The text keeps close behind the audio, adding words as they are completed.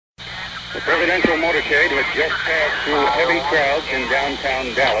The presidential motorcade had just passed through heavy crowds in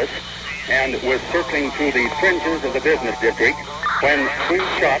downtown Dallas and was circling through the fringes of the business district when two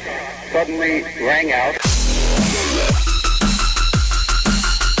shots suddenly rang out.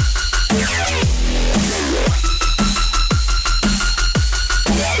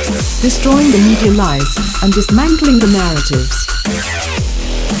 Destroying the media lies and dismantling the narratives.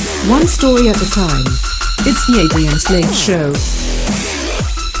 One story at a time. It's the Adrian Slade Show.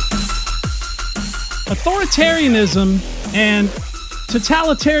 Authoritarianism and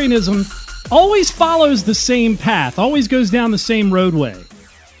totalitarianism always follows the same path, always goes down the same roadway.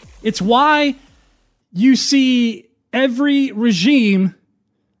 It's why you see every regime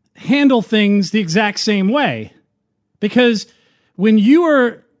handle things the exact same way. Because when you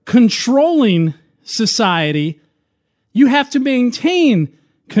are controlling society, you have to maintain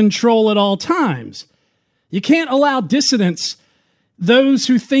control at all times. You can't allow dissidents, those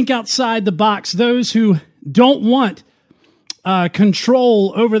who think outside the box, those who don't want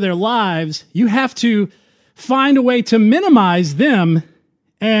control over their lives. You have to find a way to minimize them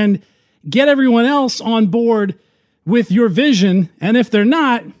and get everyone else on board with your vision. And if they're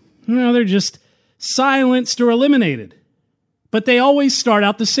not, they're just silenced or eliminated. But they always start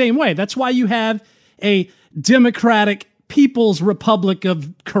out the same way. That's why you have a democratic People's Republic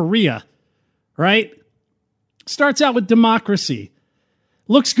of Korea, right? Starts out with democracy.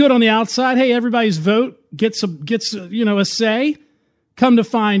 Looks good on the outside. Hey, everybody's vote gets a say. Come to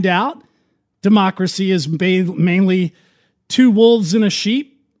find out, democracy is mainly two wolves and a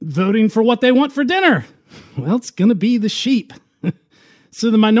sheep voting for what they want for dinner. Well, it's going to be the sheep.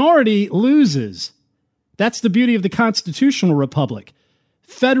 So the minority loses. That's the beauty of the constitutional republic.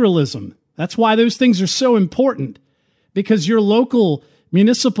 Federalism. That's why those things are so important, because your local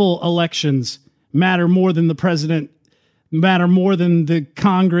municipal elections matter more than the president, matter more than the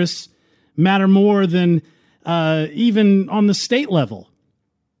Congress, matter more than even on the state level,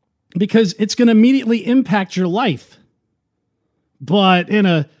 because it's going to immediately impact your life. But in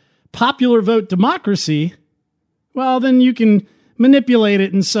a popular vote democracy, well, then you can manipulate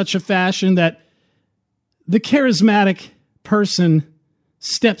it in such a fashion that the charismatic person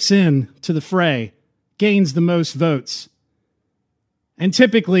steps in to the fray, gains the most votes. And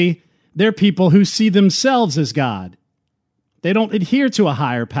typically, they're people who see themselves as God. They don't adhere to a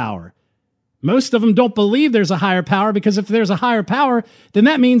higher power. Most of them don't believe there's a higher power, because if there's a higher power, then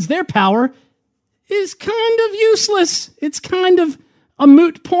that means their power is kind of useless. It's kind of a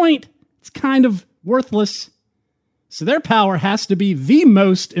moot point. It's kind of worthless. So their power has to be the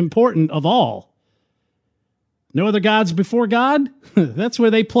most important of all. No other gods before God? That's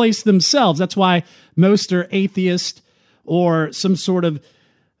where they place themselves. That's why most are atheist or some sort of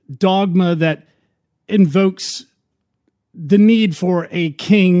dogma that invokes the need for a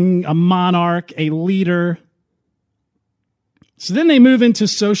king, a monarch, a leader. So then they move into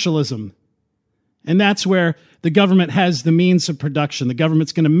socialism. And that's where the government has the means of production. The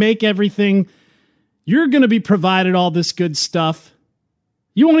government's going to make everything. You're going to be provided all this good stuff.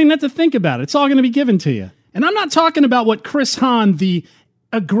 You won't even have to think about it. It's all going to be given to you. And I'm not talking about what Chris Hahn, the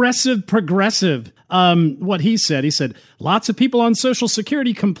aggressive progressive, what he said. He said, lots of people on Social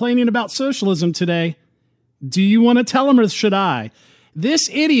Security complaining about socialism today. Do you want to tell them, or should I? This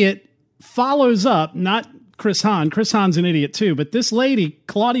idiot follows up, not Chris Hahn. Chris Hahn's an idiot too, but this lady,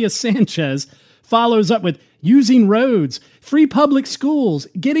 Claudia Sanchez, follows up with using roads, free public schools,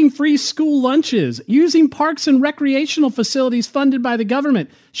 getting free school lunches, using parks and recreational facilities funded by the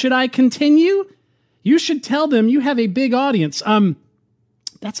government. Should I continue? You should tell them you have a big audience.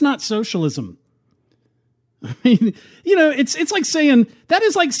 That's not socialism. I mean, it's like saying, that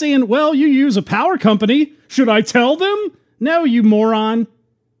is like saying, well, you use a power company. Should I tell them? No, you moron.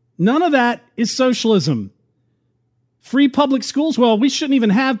 None of that is socialism. Free public schools. Well, we shouldn't even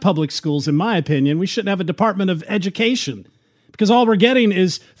have public schools, in my opinion. We shouldn't have a Department of Education, because all we're getting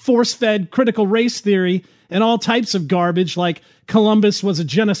is force-fed critical race theory and all types of garbage, like Columbus was a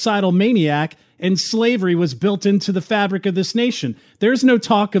genocidal maniac and slavery was built into the fabric of this nation. There's no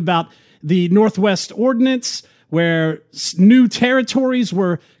talk about the Northwest Ordinance, where new territories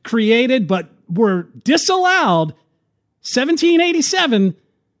were created but were disallowed, 1787,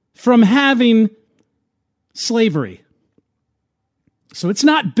 from having slavery. So it's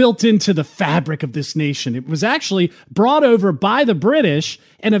not built into the fabric of this nation. It was actually brought over by the British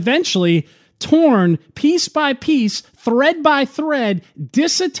and eventually torn piece by piece, thread by thread,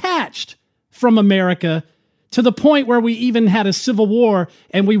 disattached from America, to the point where we even had a civil war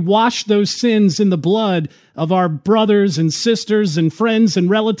and we washed those sins in the blood of our brothers and sisters and friends and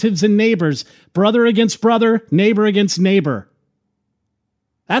relatives and neighbors. Brother against brother, neighbor against neighbor.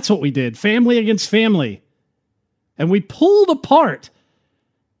 That's what we did. Family against family. And we pulled apart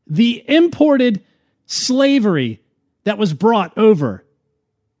the imported slavery that was brought over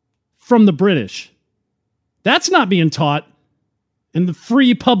from the British. That's not being taught in the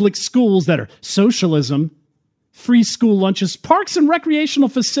free public schools that are socialism, free school lunches, parks and recreational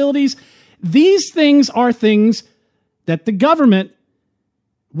facilities. These things are things that the government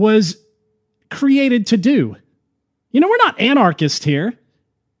was created to do. You know, we're not anarchists here.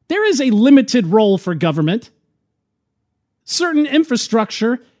 There is a limited role for government. Certain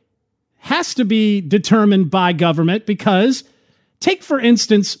infrastructure has to be determined by government because, take for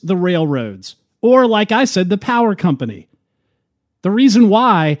instance, the railroads, or like I said, the power company. The reason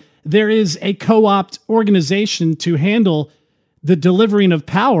why there is a co-opt organization to handle the delivering of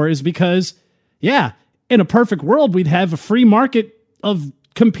power is because, yeah, in a perfect world, we'd have a free market of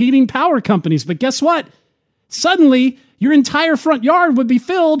competing power companies. But guess what? Suddenly, your entire front yard would be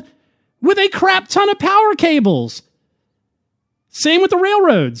filled with a crap ton of power cables. Same with the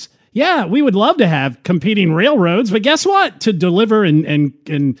railroads. Yeah, we would love to have competing railroads, but guess what? To deliver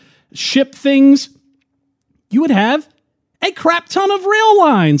and ship things, you would have a crap ton of rail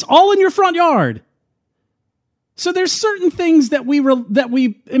lines all in your front yard. So there's certain things that we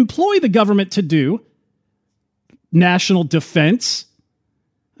employ the government to do. National defense.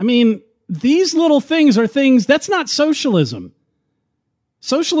 I mean, these little things are things, that's not socialism.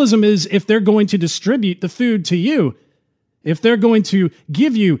 Socialism is if they're going to distribute the food to you, if they're going to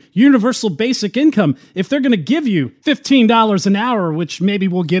give you universal basic income, if they're going to give you $15 an hour, which maybe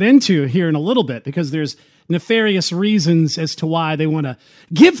we'll get into here in a little bit, because there's nefarious reasons as to why they want to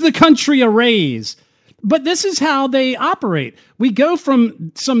give the country a raise. But this is how they operate. We go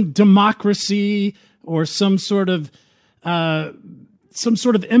from some democracy or some sort of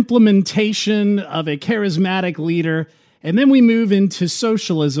implementation of a charismatic leader, and then we move into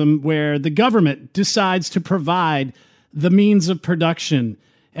socialism where the government decides to provide the means of production,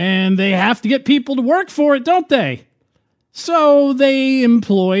 and they have to get people to work for it, don't they? So they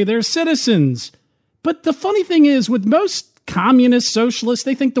employ their citizens. But the funny thing is, with most communist socialists,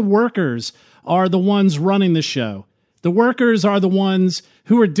 they think the workers are the ones running the show. The workers are the ones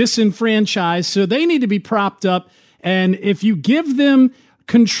who are disenfranchised, so they need to be propped up. And if you give them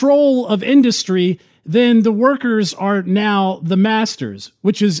control of industry, then the workers are now the masters,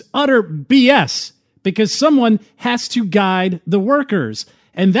 which is utter BS, because someone has to guide the workers.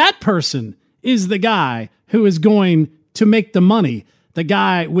 And that person is the guy who is going to make the money, the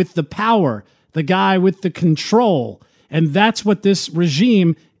guy with the power, the guy with the control. And that's what this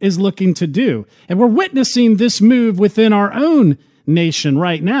regime is looking to do. And we're witnessing this move within our own nation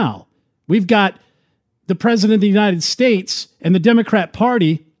right now. We've got the President of the United States and the Democrat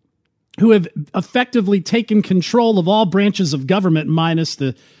Party who have effectively taken control of all branches of government minus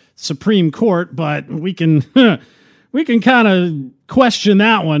the Supreme Court, but we can kind of question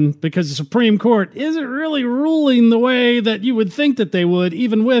that one because the Supreme Court isn't really ruling the way that you would think that they would,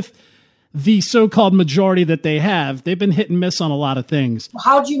 even with the so-called majority that they have. They've been hit and miss on a lot of things.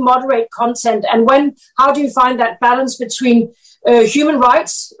 How do you moderate content, and how do you find that balance between human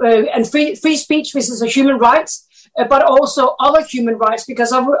rights and free speech, which is a human rights, but also other human rights,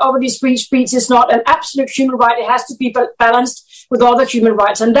 because obviously free speech is not an absolute human right. It has to be balanced with other human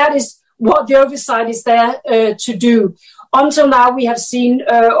rights. And that is what the oversight is there to do. Until now, we have seen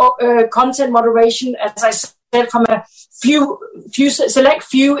content moderation, as I said, from a select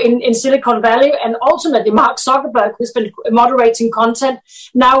few in Silicon Valley, and ultimately Mark Zuckerberg, who's been moderating content.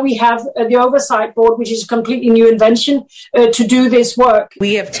 Now we have the Oversight Board, which is a completely new invention to do this work.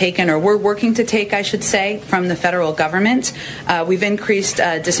 We have taken, or we're working to take, I should say, from the federal government. We've increased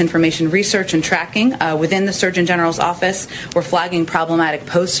disinformation research and tracking within the Surgeon General's office. We're flagging problematic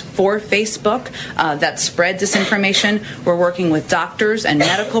posts for Facebook that spread disinformation. We're working with doctors and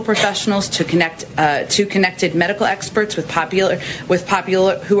medical professionals to connect to connected medical experts who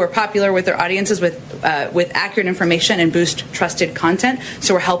are popular with their audiences with accurate information and boost trusted content.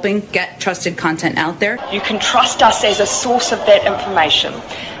 So we're helping get trusted content out there. You can trust us as a source of that information.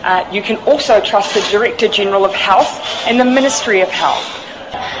 You can also trust the Director General of Health and the Ministry of Health.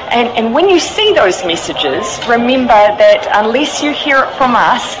 And when you see those messages, remember that unless you hear it from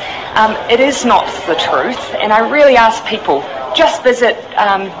us, it is not the truth. And I really ask people, just visit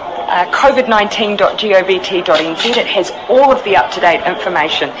covid19.govt.nz. It has all of the up-to-date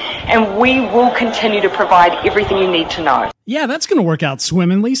information, and we will continue to provide everything you need to know. Yeah, that's going to work out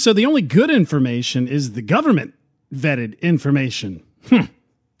swimmingly. So the only good information is the government-vetted information.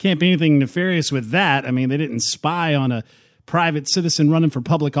 Can't be anything nefarious with that. I mean, they didn't spy on a private citizen running for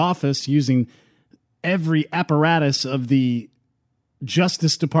public office using every apparatus of the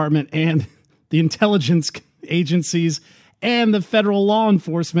Justice Department and the intelligence agencies and the federal law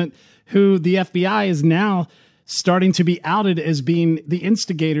enforcement, who the FBI is now starting to be outed as being the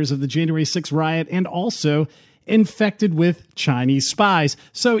instigators of the January 6th riot and also infected with Chinese spies.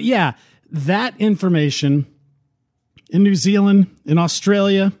 So yeah, that information in New Zealand, in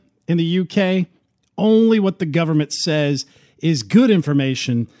Australia, in the UK, only what the government says is good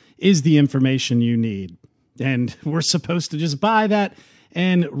information is the information you need. And we're supposed to just buy that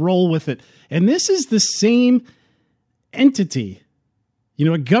and roll with it. And this is the same entity,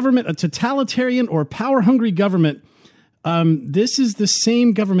 a government, a totalitarian or power-hungry government. This is the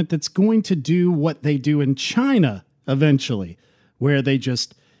same government that's going to do what they do in China eventually, where they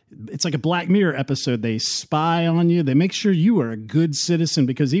just, it's like a Black Mirror episode. They spy on you. They make sure you are a good citizen,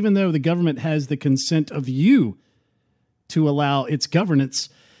 because even though the government has the consent of you to allow its governance,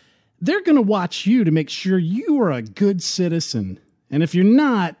 they're going to watch you to make sure you are a good citizen. And if you're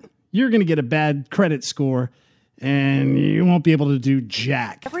not, you're going to get a bad credit score and you won't be able to do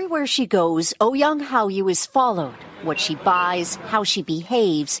jack. Everywhere she goes, Ouyang Haoyu is followed. What she buys, how she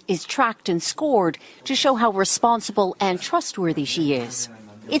behaves, is tracked and scored to show how responsible and trustworthy she is.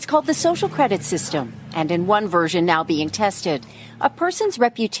 It's called the social credit system, and in one version now being tested, a person's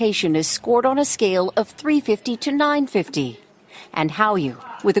reputation is scored on a scale of 350 to 950. And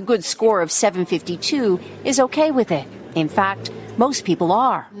Haoyu, with a good score of 752, is okay with it. In fact, most people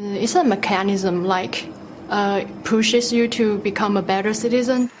are. It's a mechanism pushes you to become a better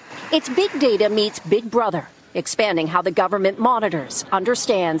citizen. It's big data meets Big Brother, expanding how the government monitors,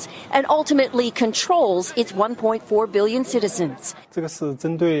 understands, and ultimately controls its 1.4 billion citizens.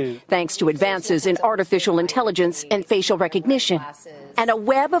 Thanks to advances in artificial intelligence and facial recognition, and a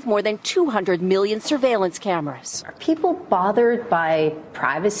web of more than 200 million surveillance cameras. Are people bothered by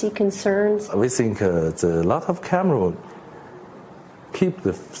privacy concerns? We think a lot of cameras keep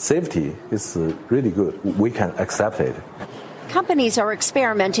the safety is really good. We can accept it. Companies are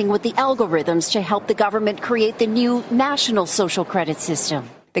experimenting with the algorithms to help the government create the new national social credit system.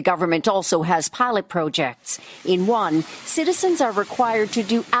 The government also has pilot projects. In one, citizens are required to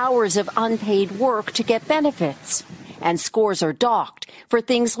do hours of unpaid work to get benefits. And scores are docked for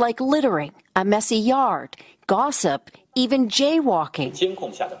things like littering, a messy yard, gossip, even jaywalking.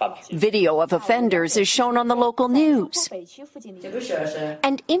 Video of offenders is shown on the local news.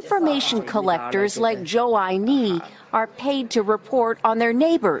 And information collectors like Zhou Aini are paid to report on their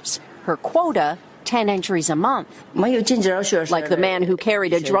neighbors. Her quota, 10 entries a month. Like the man who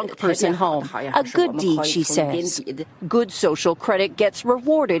carried a drunk person home. A good deed, she says. Good social credit gets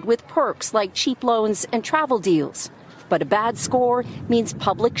rewarded with perks like cheap loans and travel deals. But a bad score means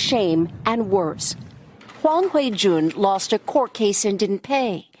public shame and worse. Huang Huijun lost a court case and didn't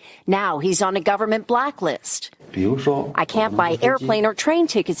pay. Now he's on a government blacklist. I can't buy airplane or train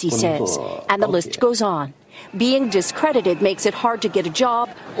tickets, he says, and the list goes on. Being discredited makes it hard to get a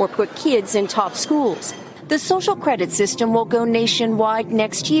job or put kids in top schools. The social credit system will go nationwide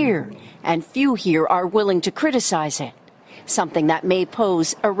next year, and few here are willing to criticize it. Something that may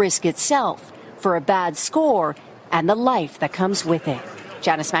pose a risk itself for a bad score and the life that comes with it.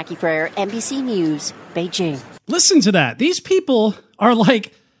 Janice Mackey-Frere, NBC News, Beijing. Listen to that. These people are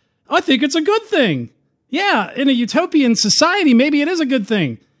like, I think it's a good thing. Yeah, in a utopian society, maybe it is a good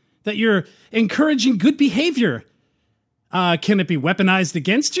thing that you're encouraging good behavior. Can it be weaponized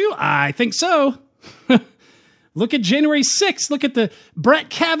against you? I think so. Look at January 6th. Look at the Brett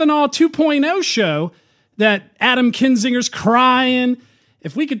Kavanaugh 2.0 show that Adam Kinzinger's crying.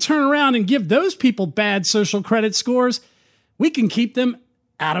 If we could turn around and give those people bad social credit scores, we can keep them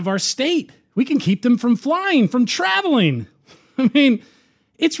out of our state. We can keep them from flying, from traveling. I mean,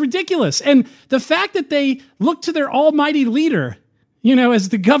 it's ridiculous. And the fact that they look to their almighty leader, as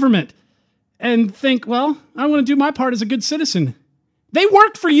the government, and think, well, I want to do my part as a good citizen. They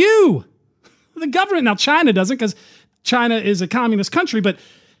work for you. The government, now China doesn't, because China is a communist country, but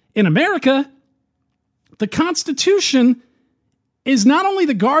in America, the Constitution is not only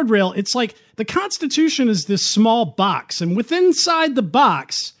the guardrail, it's like the Constitution is this small box, and inside the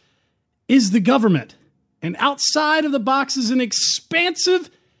box is the government. And outside of the box is an expansive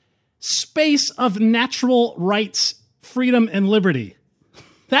space of natural rights, freedom, and liberty.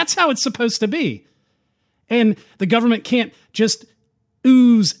 That's how it's supposed to be. And the government can't just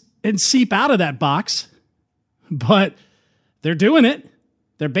ooze and seep out of that box, but they're doing it.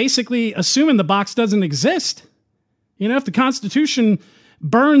 They're basically assuming the box doesn't exist. If the Constitution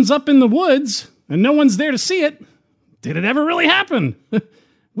burns up in the woods and no one's there to see it, did it ever really happen?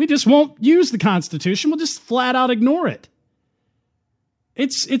 We just won't use the Constitution. We'll just flat out ignore it.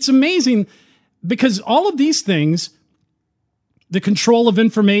 It's amazing because all of these things the control of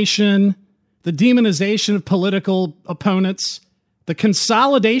information, the demonization of political opponents, the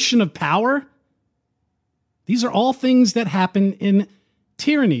consolidation of power. These are all things that happen in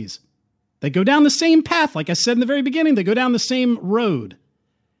tyrannies. They go down the same path. Like I said in the very beginning, they go down the same road.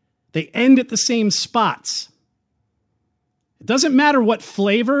 They end at the same spots. It doesn't matter what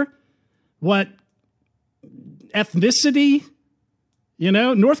flavor, what ethnicity,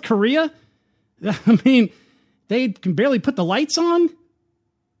 North Korea, I mean, they can barely put the lights on.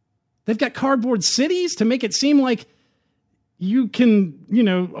 They've got cardboard cities to make it seem like you can,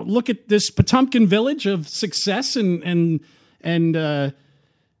 look at this Potemkin village of success and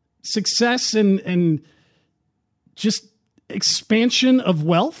success and just expansion of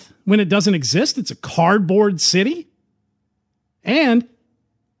wealth when it doesn't exist. It's a cardboard city. And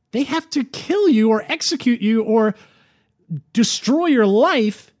they have to kill you or execute you or destroy your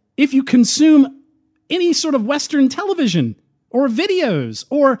life if you consume any sort of Western television or videos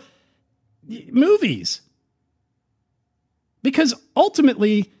or movies. Because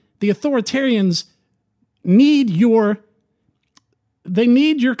ultimately, the authoritarians need your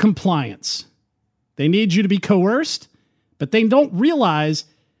compliance. They need you to be coerced, but they don't realize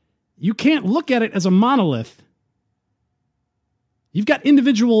you can't look at it as a monolith. You've got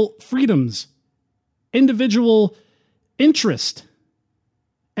individual freedoms, individual interest.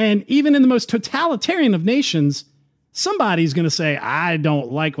 And even in the most totalitarian of nations, somebody's going to say, I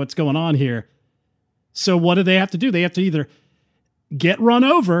don't like what's going on here. So what do they have to do? They have to either get run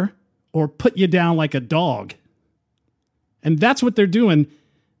over or put you down like a dog. And that's what they're doing.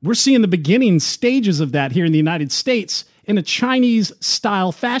 We're seeing the beginning stages of that here in the United States in a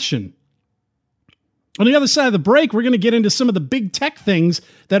Chinese-style fashion. On the other side of the break, we're going to get into some of the big tech things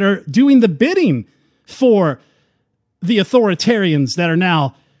that are doing the bidding for the authoritarians that are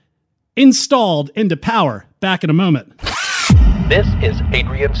now installed into power. Back in a moment. This is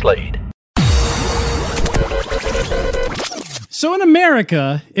Adrian Slade. So in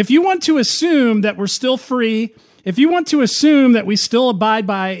America, if you want to assume that we're still free, if you want to assume that we still abide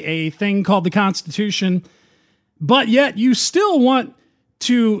by a thing called the Constitution, but yet you still want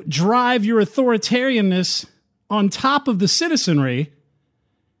to drive your authoritarianness on top of the citizenry,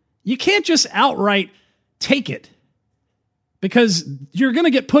 you can't just outright take it because you're going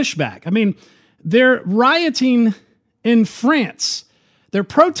to get pushback. I mean, they're rioting in France. They're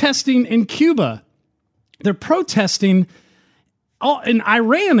protesting in Cuba. They're protesting in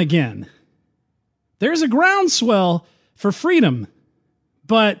Iran again. There's a groundswell for freedom,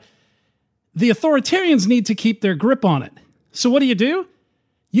 but the authoritarians need to keep their grip on it. So what do?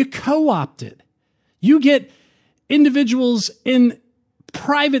 You co-opt it. You get individuals in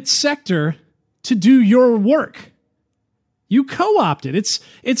private sector to do your work. You co-opt it.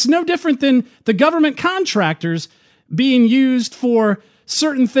 It's no different than the government contractors being used for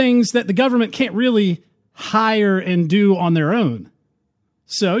certain things that the government can't really hire and do on their own.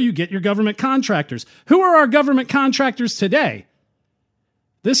 So you get your government contractors. Who are our government contractors today?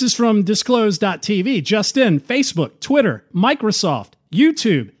 This is from disclose.tv. Just in, Facebook, Twitter, Microsoft,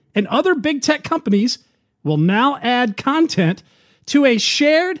 YouTube, and other big tech companies will now add content to a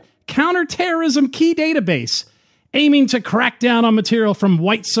shared counterterrorism key database aiming to crack down on material from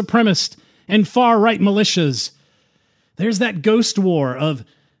white supremacist and far-right militias. There's that ghost war of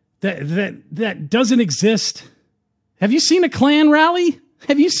that doesn't exist. Have you seen a Klan rally?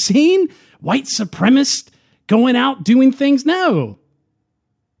 Have you seen white supremacists going out doing things? No.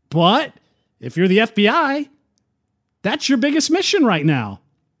 But if you're the FBI, that's your biggest mission right now.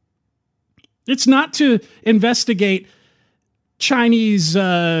 It's not to investigate Chinese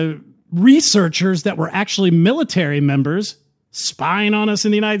researchers that were actually military members spying on us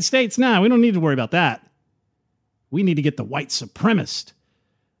in the United States. No, we don't need to worry about that. We need to get the white supremacist.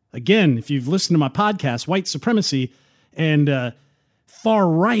 Again, if you've listened to my podcast, white supremacy and far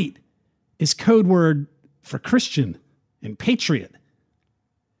right is code word for Christian and patriot.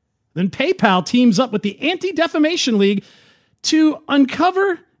 Then PayPal teams up with the Anti-Defamation League to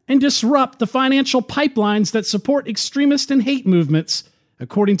uncover and disrupt the financial pipelines that support extremist and hate movements,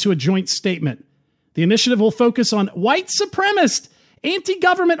 according to a joint statement. The initiative will focus on white supremacist,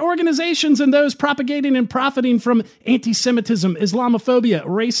 anti-government organizations and those propagating and profiting from anti-Semitism, Islamophobia,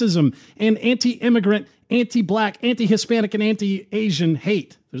 racism, and anti-immigrant, anti-black, anti-Hispanic, and anti-Asian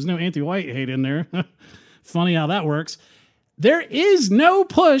hate. There's no anti-white hate in there. Funny how that works. There is no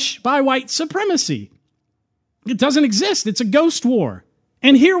push by white supremacy. It doesn't exist. It's a ghost war.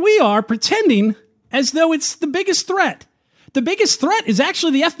 And here we are pretending as though it's the biggest threat. The biggest threat is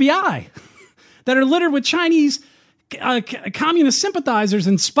actually the FBI that are littered with Chinese communist sympathizers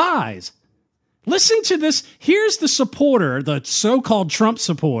and spies. Listen to this. Here's the supporter, the so-called Trump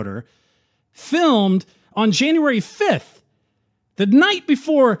supporter, filmed on January 5th, the night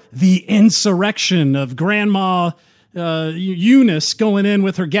before the insurrection of Grandma Eunice going in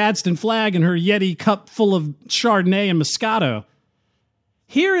with her Gadsden flag and her Yeti cup full of Chardonnay and Moscato.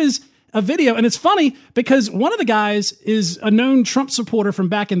 Here is a video, and it's funny because one of the guys is a known Trump supporter from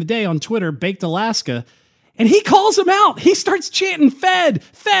back in the day on Twitter, Baked Alaska, and he calls him out. He starts chanting, Fed,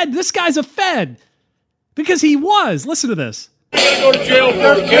 Fed, this guy's a Fed. Because he was. Listen to this. We're going to go to jail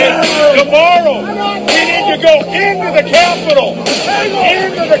for it, okay? Tomorrow, we need to go into the Capitol.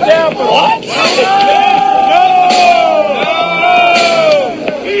 Into the Capitol. What? No!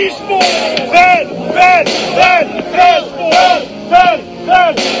 Peaceful! Fed! Fed! Fed! Fed! Fed!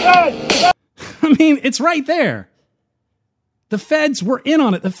 Fed! Fed! I mean, it's right there. The feds were in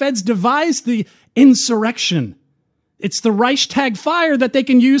on it. The feds devised the insurrection. It's the Reichstag fire that they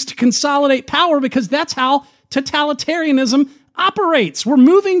can use to consolidate power because that's how totalitarianism operates. We're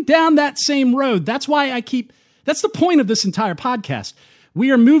moving down that same road. That's why that's the point of this entire podcast.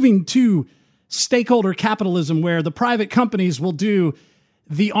 We are moving to stakeholder capitalism where the private companies will do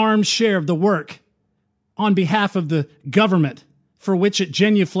the arm's share of the work on behalf of the government for which it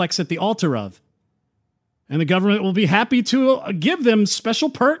genuflects at the altar of. And the government will be happy to give them special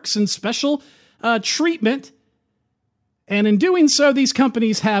perks and special treatment. And in doing so, these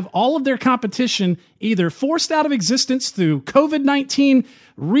companies have all of their competition either forced out of existence through COVID-19,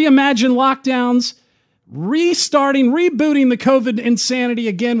 reimagined lockdowns, rebooting the COVID insanity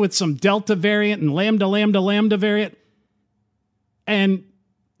again with some Delta variant and Lambda variant. And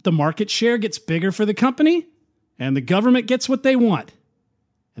the market share gets bigger for the company, and the government gets what they want.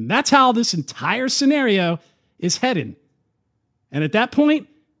 And that's how this entire scenario is headed. And at that point,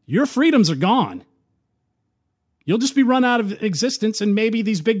 your freedoms are gone. You'll just be run out of existence, and maybe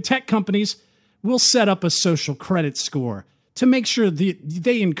these big tech companies will set up a social credit score to make sure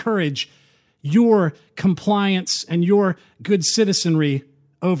they encourage your compliance and your good citizenry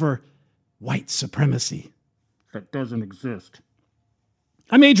over white supremacy. That doesn't exist.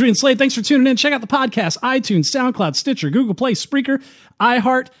 I'm Adrian Slade. Thanks for tuning in. Check out the podcast, iTunes, SoundCloud, Stitcher, Google Play, Spreaker,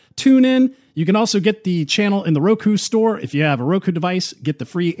 iHeart, TuneIn. You can also get the channel in the Roku store. If you have a Roku device, get the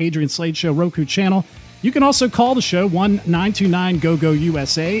free Adrian Slade Show Roku channel. You can also call the show,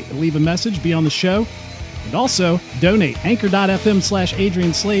 1-929-GO-GO-USA. Leave a message, be on the show. And also donate,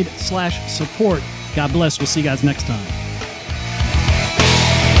 anchor.fm/Adrian Slade/support. God bless. We'll see you guys next time.